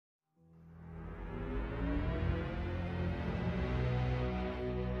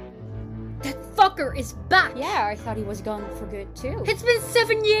fucker is back! Yeah, I thought he was gone for good too. It's been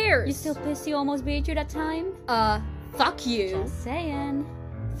 7 years! You still pissed he almost beat you that time? Fuck you. Just saying.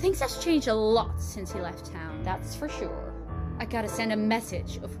 Things has changed a lot since he left town. That's for sure. I gotta send a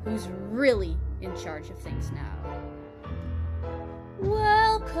message of who's really in charge of things now.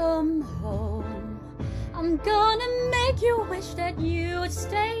 Welcome home. I'm gonna make you wish that you'd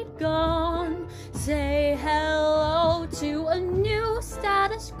stayed gone. Say hello to a new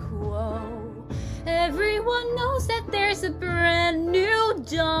status quo. Everyone knows that there's a brand new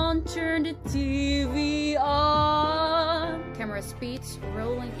dawn. Turn the TV on. Camera speeds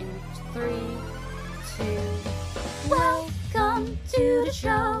rolling in 3, 2. Welcome to the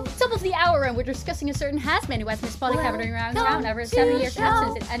show. Top of the hour, and we're discussing a certain has-been who has been spotted covering around town over 7 years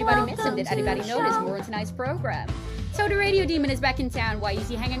absence. Did anybody miss him? Did anybody notice? More on tonight's program. So the radio demon is back in town. Why is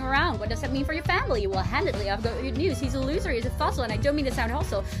he hanging around? What does that mean for your family? Well, handedly, I've got good news. He's a loser, he's a fossil, and I don't mean to sound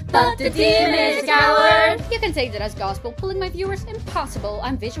hostile, but the demon is a coward! You can take that as gospel. Pulling my viewers? Impossible.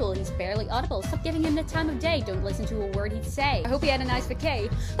 I'm visual and he's barely audible. Stop giving him the time of day. Don't listen to a word he'd say. I hope he had a nice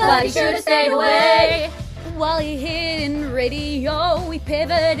vacay, but he should have stayed away. While he hid in radio, we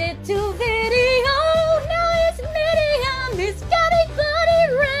pivoted to video. Now it's medium, it's getting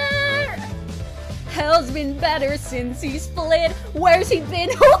bloody rare. Hell's been better since he split. Where's he been?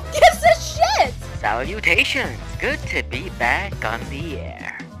 Who gives a shit? Salutations! Good to be back on the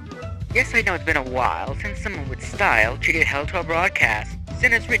air. Yes, I know it's been a while since someone with style treated hell to a broadcast.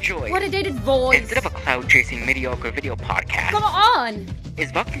 Sinners rejoice. What a dated voice. Instead of a cloud-chasing mediocre video podcast. Come on!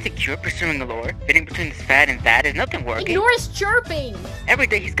 Is Buck insecure pursuing the lore? Fitting between this fad and that is nothing working. Ignore his chirping! Every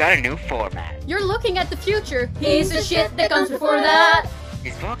day he's got a new format. You're looking at the future. He's the shit that comes before that.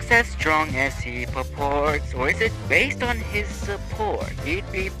 Is Vox as strong as he purports, or is it based on his support? He'd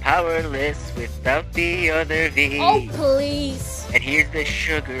be powerless without the other V. Oh, please. And here's the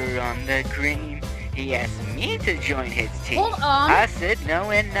sugar on the cream. He asked me to join his team. Hold on. I said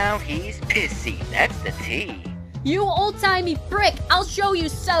no, and now he's pissy. That's the T. You old-timey prick. I'll show you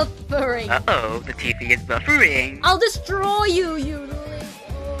suffering. Uh-oh, the TV is buffering. I'll destroy you, you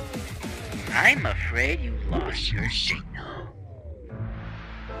little... I'm afraid you lost your signal.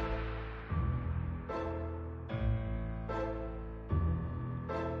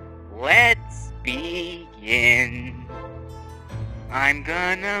 Let's begin. I'm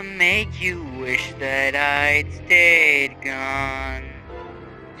gonna make you wish that I'd stayed gone.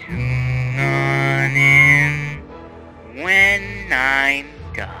 Tune on in when I'm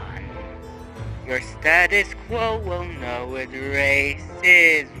done. Your status quo will know its race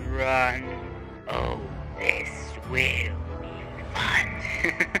is run. Oh, this will be fun.